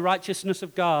God and the righteousness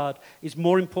of God is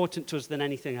more important to us than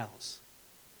anything else.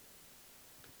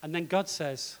 And then God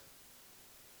says,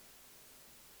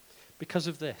 because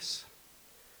of this,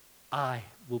 I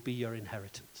will be your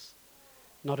inheritance,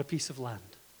 not a piece of land.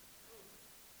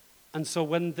 And so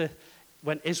when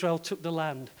Israel took the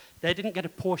land, they didn't get a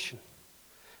portion.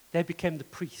 They became the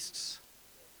priests.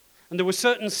 And there were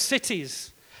certain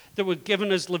cities that were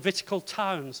given as Levitical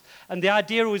towns. And the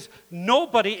idea was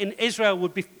nobody in Israel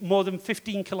would be more than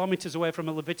 15 kilometers away from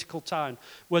a Levitical town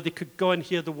where they could go and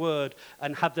hear the word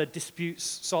and have their disputes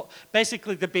solved.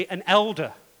 Basically, there'd be an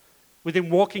elder within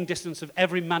walking distance of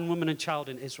every man, woman, and child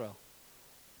in Israel.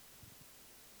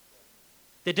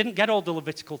 They didn't get all the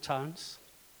Levitical towns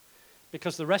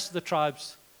because the rest of the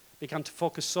tribes began to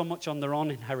focus so much on their own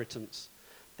inheritance.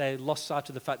 They lost sight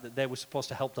of the fact that they were supposed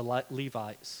to help the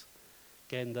Levites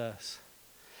gain theirs.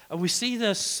 And we see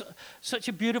this such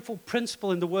a beautiful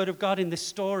principle in the Word of God in this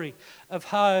story of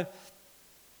how,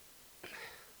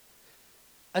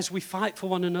 as we fight for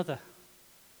one another,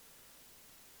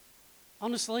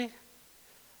 honestly,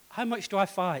 how much do I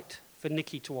fight for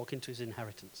Nicky to walk into his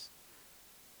inheritance?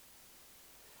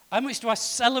 How much do I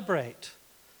celebrate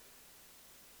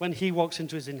when he walks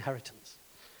into his inheritance?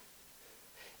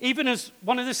 Even as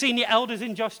one of the senior elders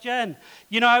in Josh Gen,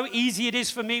 you know how easy it is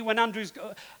for me when Andrew's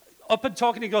up and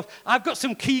talking, he goes, I've got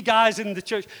some key guys in the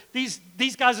church. These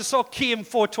guys are so key in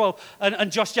 412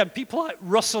 and Josh Gen. People like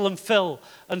Russell and Phil,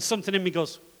 and something in me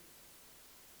goes,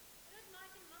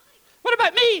 what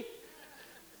about me?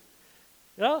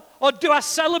 You know? Or do I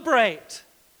celebrate?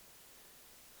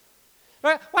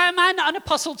 Why am I not an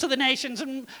apostle to the nations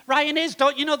and Ryan is?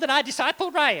 Don't you know that I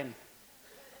discipled Ryan?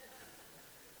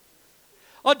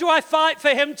 Or do I fight for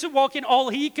him to walk in all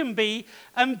he can be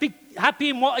and be happy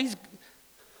in what he's...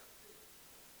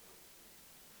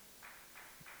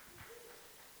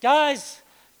 Guys,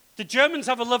 the Germans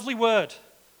have a lovely word.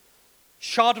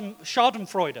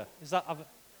 Schadenfreude.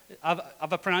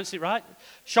 Have I pronounced it right?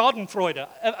 Schadenfreude.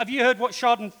 Have you heard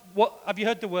have you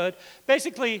heard the word?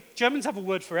 Basically, Germans have a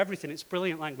word for everything. It's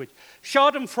brilliant language.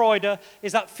 Schadenfreude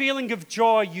is that feeling of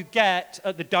joy you get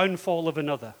at the downfall of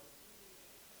another.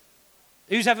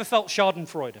 Who's ever felt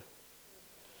Schadenfreude?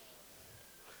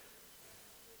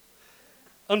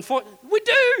 We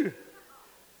do.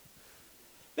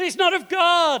 But it's not of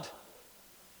God.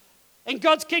 In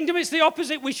God's kingdom, it's the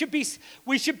opposite. We should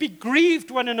be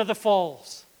grieved when another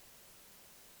falls.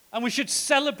 And we should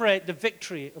celebrate the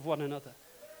victory of one another.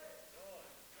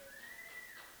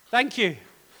 Thank you.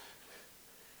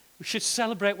 We should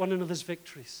celebrate one another's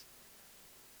victories.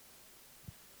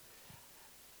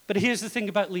 But here's the thing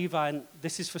about Levi, and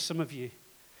this is for some of you.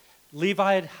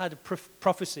 Levi had a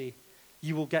prophecy,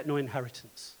 you will get no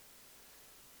inheritance.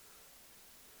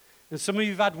 And some of you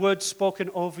have had words spoken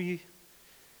over you.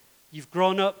 You've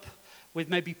grown up with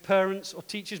maybe parents or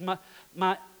teachers.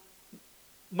 My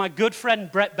good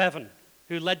friend Brett Bevan,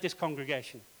 who led this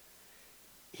congregation,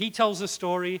 he tells a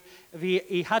story of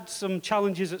he had some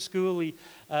challenges at school.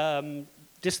 Dyslexia,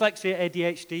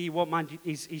 ADHD, you won't mind,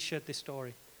 he shared this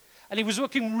story. And he was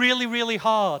working really, really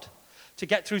hard to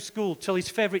get through school till his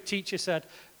favorite teacher said,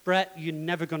 Brett, you're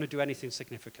never going to do anything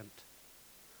significant.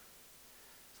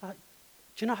 It's like,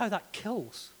 do you know how that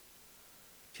kills?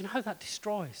 Do you know how that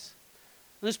destroys?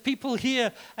 There's people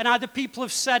here, and either people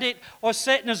have said it, or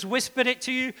Satan has whispered it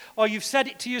to you, or you've said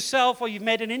it to yourself, or you've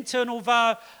made an internal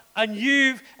vow, and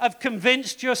you have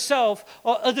convinced yourself,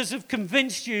 or others have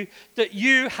convinced you, that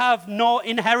you have no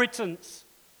inheritance.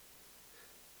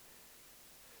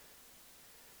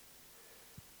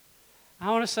 I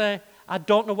want to say, I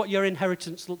don't know what your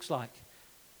inheritance looks like.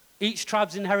 Each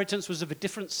tribe's inheritance was of a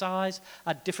different size,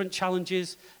 had different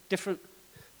challenges, but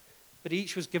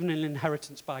each was given an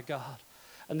inheritance by God.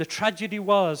 And the tragedy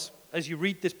was, as you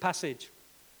read this passage,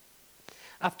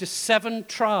 after 7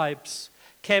 tribes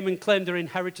came and claimed their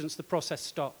inheritance, the process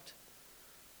stopped.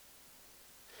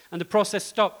 And the process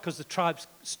stopped because the tribes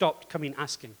stopped coming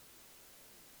asking.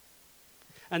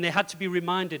 And they had to be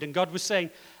reminded. And God was saying,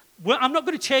 well, I'm not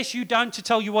going to chase you down to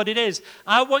tell you what it is.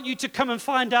 I want you to come and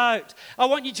find out. I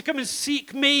want you to come and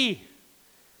seek me.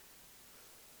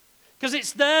 Because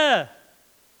it's there.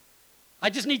 I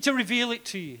just need to reveal it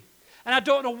to you. And I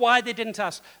don't know why they didn't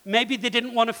ask. Maybe they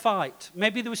didn't want to fight.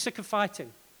 Maybe they were sick of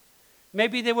fighting.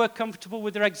 Maybe they were comfortable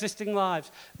with their existing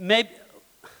lives. Maybe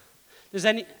there's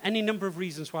any number of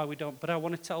reasons why we don't. But I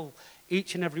want to tell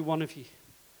each and every one of you,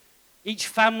 each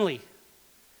family,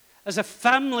 as a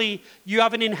family, you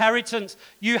have an inheritance.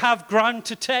 You have ground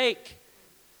to take.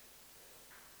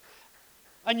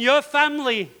 And your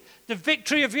family, the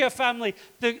victory of your family,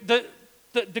 the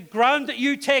ground that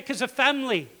you take as a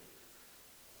family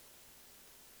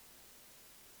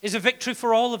is a victory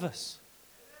for all of us.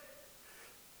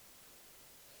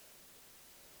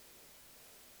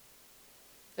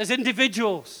 As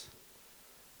individuals,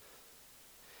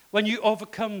 when you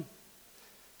overcome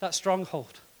that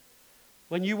stronghold,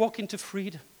 when you walk into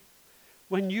freedom,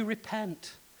 when you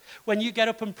repent, when you get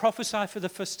up and prophesy for the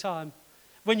first time,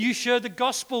 when you share the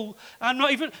gospel, and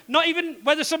not even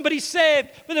whether somebody's saved,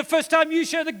 but the first time you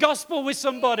share the gospel with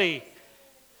somebody,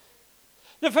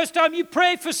 the first time you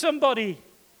pray for somebody,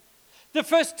 the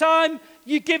first time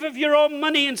you give of your own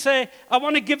money and say, I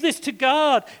want to give this to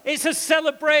God. It's a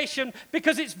celebration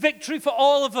because it's victory for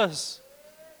all of us.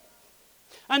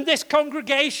 And this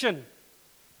congregation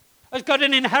has got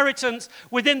an inheritance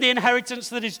within the inheritance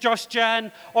that is Josh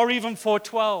Jan or even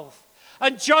 412.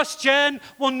 And Josh Jan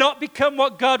will not become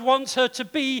what God wants her to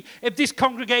be if this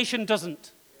congregation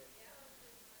doesn't.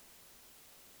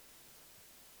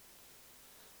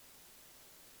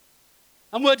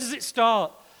 And where does it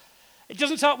start? It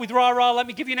doesn't start with rah, rah, let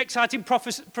me give you an exciting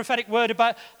prophetic word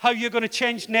about how you're going to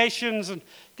change nations.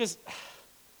 Because, do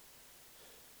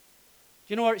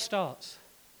you know where it starts?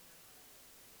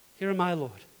 Here am I,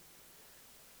 Lord.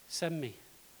 Send me.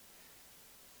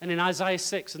 And in Isaiah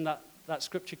 6, and that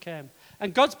scripture came.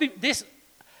 And God's been,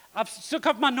 I've stuck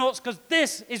off my notes because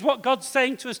this is what God's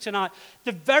saying to us tonight.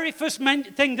 The very first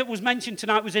thing that was mentioned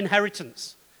tonight was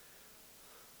inheritance.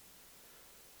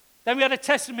 Then we had a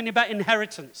testimony about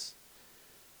inheritance.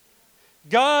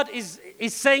 God is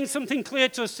saying something clear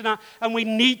to us tonight, and we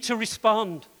need to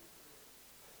respond.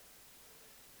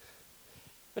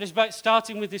 But it's about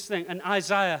starting with this thing. And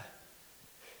Isaiah,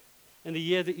 in the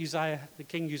year that the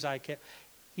King Uzziah came,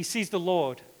 he sees the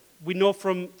Lord. We know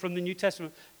from the New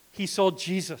Testament, he saw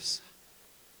Jesus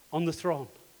on the throne.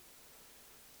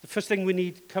 The first thing we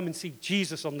need, come and see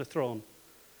Jesus on the throne.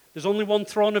 There's only one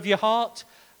throne of your heart,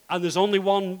 and there's only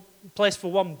one place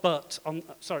for one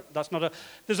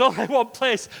there's only one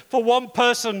place for one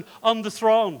person on the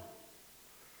throne.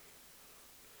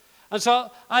 And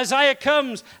so Isaiah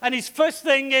comes, and his first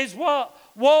thing is what?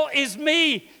 Woe is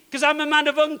me, because I'm a man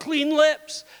of unclean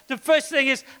lips. The first thing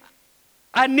is,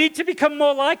 I need to become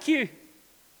more like you.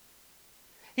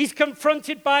 He's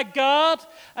confronted by God,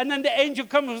 and then the angel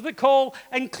comes with the call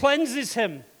and cleanses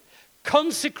him,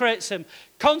 consecrates him.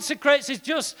 Consecrates is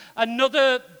just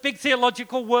another big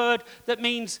theological word that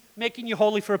means making you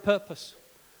holy for a purpose.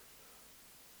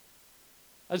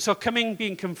 And so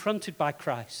being confronted by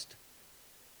Christ,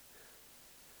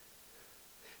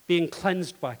 being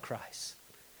cleansed by Christ.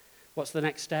 What's the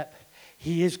next step?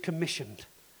 He is commissioned.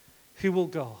 Who will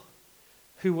go?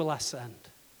 Who will ascend?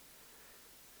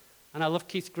 And I love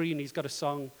Keith Green. He's got a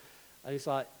song, and he's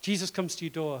like, Jesus comes to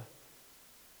your door.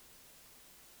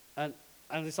 And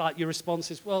it's like your response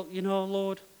is, well,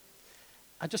 Lord,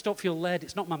 I just don't feel led.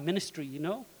 It's not my ministry,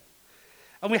 And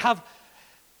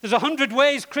there's 100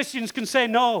 ways Christians can say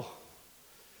no.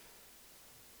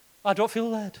 I don't feel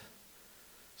led.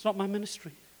 It's not my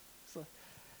ministry.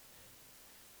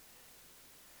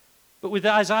 But with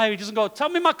Isaiah, he doesn't go, tell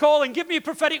me my calling, give me a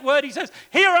prophetic word. He says,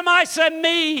 here am I, send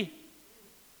me.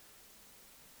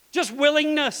 Just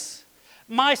willingness.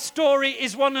 My story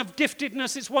is one of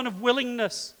giftedness. It's one of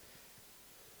willingness.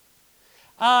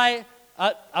 I've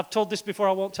told this before.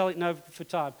 I won't tell it now for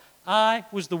time. I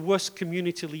was the worst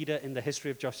community leader in the history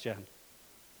of Josh Jan.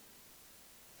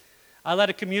 I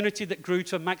led a community that grew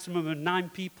to a maximum of 9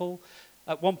 people.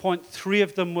 At one point, 3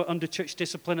 of them were under church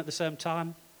discipline at the same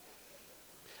time.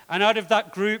 And out of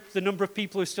that group, the number of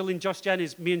people who are still in Josh Jan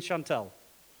is me and Chantel.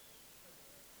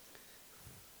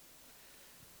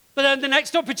 But then the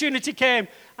next opportunity came.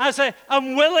 I said,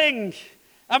 I'm willing.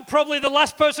 I'm probably the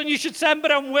last person you should send,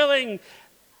 but I'm willing.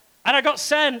 And I got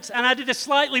sent, and I did a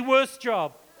slightly worse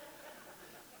job.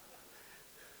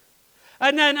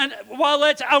 And then a while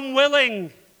later, I'm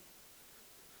willing.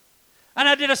 And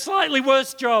I did a slightly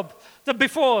worse job than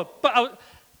before. But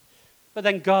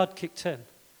then God kicked in.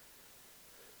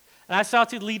 And I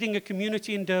started leading a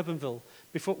community in Durbanville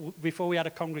before we had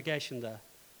a congregation there.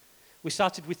 We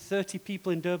started with 30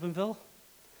 people in Durbanville.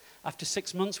 After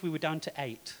 6 months, we were down to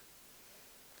 8,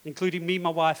 including me,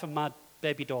 my wife, and my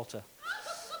baby daughter.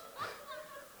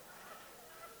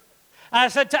 And I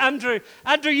said to Andrew,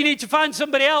 you need to find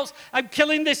somebody else. I'm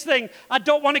killing this thing. I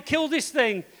don't want to kill this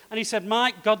thing. And he said,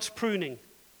 Mike, God's pruning.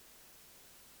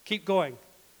 Keep going.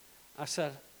 I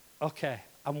said, okay,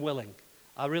 I'm willing.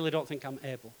 I really don't think I'm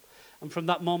able. And from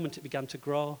that moment, it began to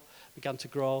grow, began to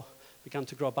grow, began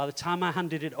to grow. By the time I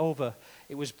handed it over,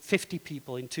 it was 50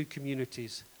 people in 2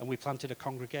 communities, and we planted a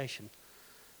congregation.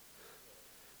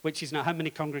 Which is now, how many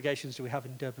congregations do we have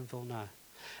in Durbanville now?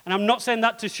 And I'm not saying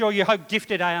that to show you how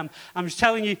gifted I am. I'm just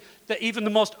telling you that even the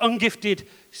most ungifted,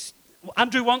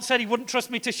 Andrew once said he wouldn't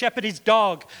trust me to shepherd his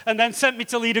dog, and then sent me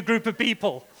to lead a group of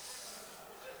people.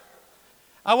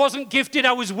 I wasn't gifted,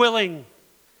 I was willing.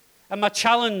 And my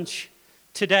challenge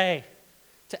today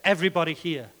to everybody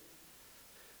here,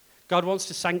 God wants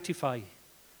to sanctify you.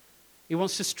 He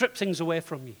wants to strip things away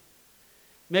from you.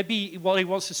 Maybe what he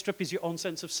wants to strip is your own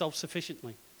sense of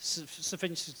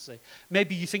self-sufficiency.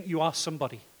 Maybe you think you are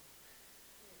somebody.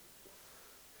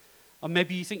 Or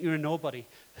maybe you think you're a nobody.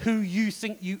 Who you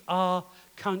think you are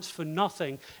counts for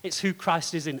nothing. It's who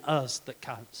Christ is in us that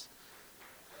counts.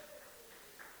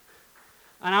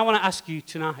 And I want to ask you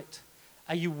tonight,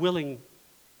 are you willing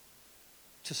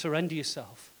to surrender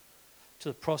yourself to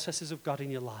the processes of God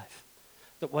in your life?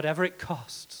 That whatever it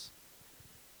costs,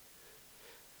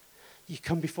 you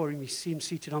come before him, you see him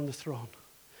seated on the throne.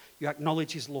 You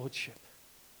acknowledge his lordship.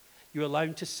 You allow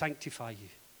him to sanctify you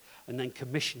and then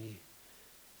commission you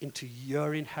into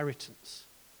your inheritance.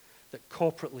 That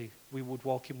corporately we would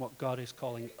walk in what God is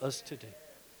calling us to do.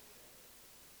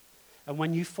 And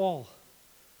when you fall,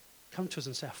 come to us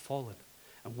and say, I've fallen,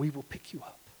 and we will pick you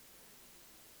up.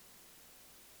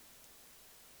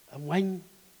 And when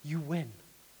you win,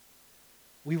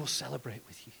 we will celebrate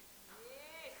with you.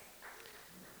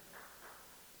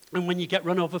 And when you get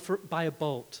run over by a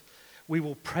boat, we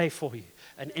will pray for you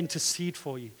and intercede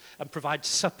for you and provide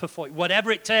supper for you, whatever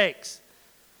it takes.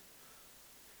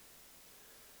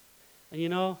 And you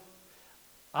know,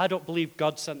 I don't believe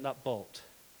God sent that boat,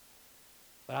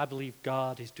 but I believe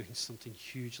God is doing something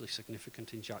hugely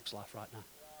significant in Jack's life right now.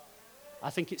 I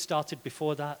think it started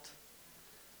before that,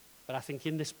 but I think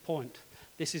in this point,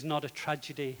 this is not a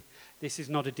tragedy, this is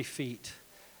not a defeat.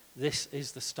 This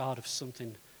is the start of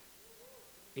something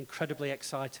incredibly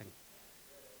exciting.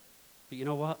 But you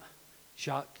know what?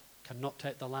 Jacques cannot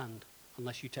take the land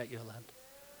unless you take your land.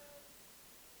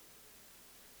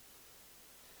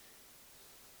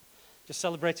 Just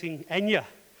celebrating Enya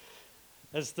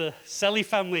as the Selly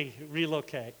family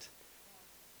relocate.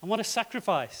 And what a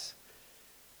sacrifice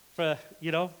for,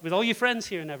 with all your friends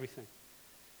here and everything.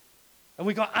 And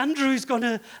we got Andrew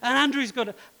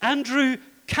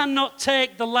cannot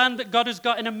take the land that God has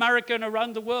got in America and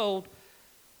around the world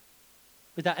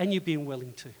without Enya being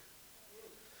willing to.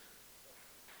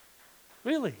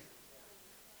 Really?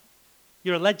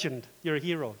 You're a legend. You're a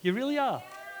hero. You really are.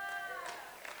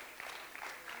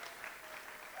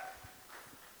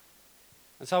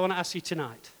 And so I want to ask you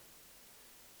tonight.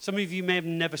 Some of you may have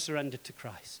never surrendered to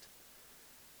Christ.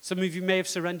 Some of you may have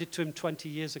surrendered to him 20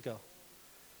 years ago.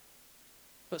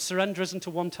 But surrender isn't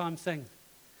a one-time thing.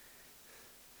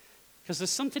 Because there's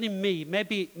something in me,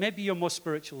 maybe you're more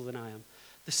spiritual than I am.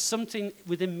 There's something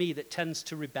within me that tends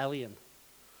to rebellion.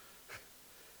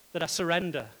 That I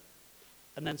surrender,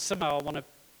 and then somehow I want to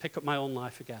pick up my own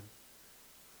life again.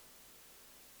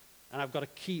 And I've got to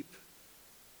keep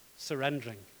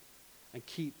surrendering and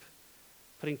keep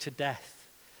putting to death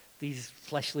these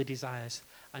fleshly desires.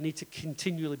 I need to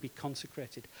continually be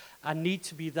consecrated. I need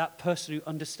to be that person who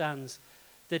understands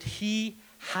that he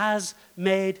has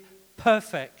made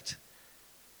perfect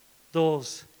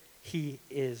those he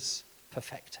is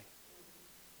perfecting.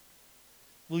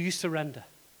 Will you surrender?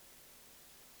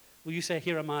 Will you say,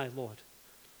 here am I, Lord,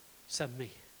 send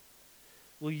me?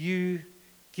 Will you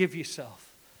give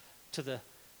yourself to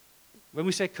when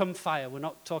we say come fire, we're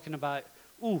not talking about,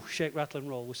 shake, rattle and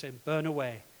roll. We're saying burn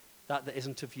away that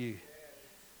isn't of you.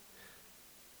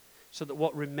 So that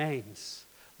what remains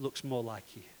looks more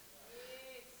like you.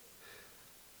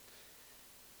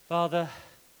 Father,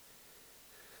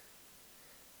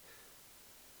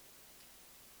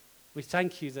 we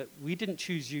thank you that we didn't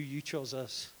choose you, you chose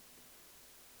us.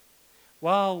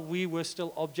 While we were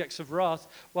still objects of wrath,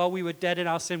 while we were dead in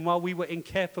our sin, while we were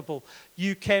incapable,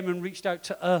 you came and reached out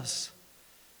to us.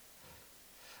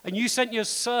 And you sent your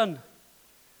Son,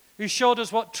 who showed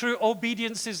us what true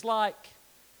obedience is like.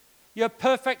 Your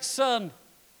perfect Son,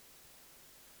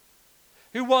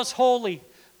 who was holy,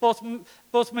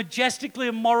 both majestically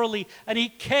and morally. And he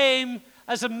came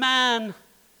as a man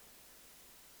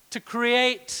to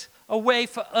create a way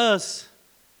for us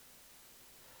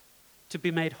to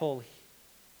be made holy.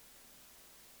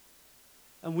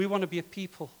 And we want to be a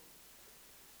people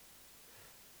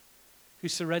who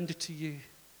surrender to you,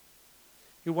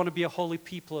 who want to be a holy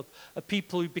people, a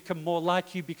people who become more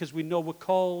like you because we know we're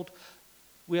called,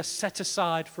 we are set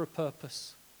aside for a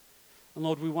purpose. And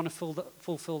Lord, we want to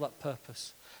fulfill that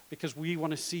purpose because we want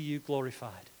to see you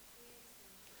glorified.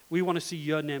 We want to see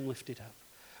your name lifted up.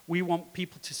 We want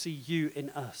people to see you in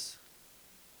us.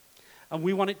 And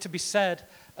we want it to be said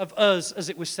of us as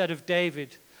it was said of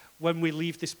David when we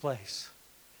leave this place,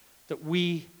 that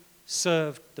we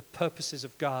served the purposes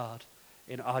of God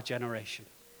in our generation.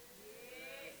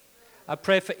 I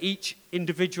pray for each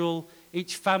individual,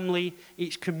 each family,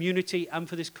 each community, and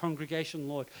for this congregation,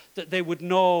 Lord, that they would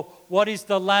know what is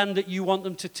the land that you want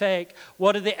them to take,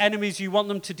 what are the enemies you want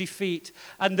them to defeat,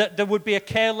 and that there would be a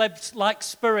Caleb-like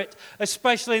spirit,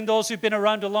 especially in those who've been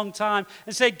around a long time,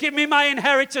 and say, give me my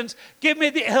inheritance, give me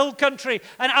the hill country,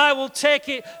 and I will take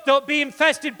it. Don't be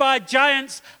infested by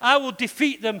giants, I will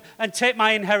defeat them and take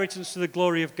my inheritance to the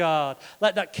glory of God.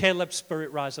 Let that Caleb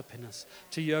spirit rise up in us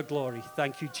to your glory.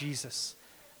 Thank you, Jesus.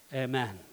 Amen.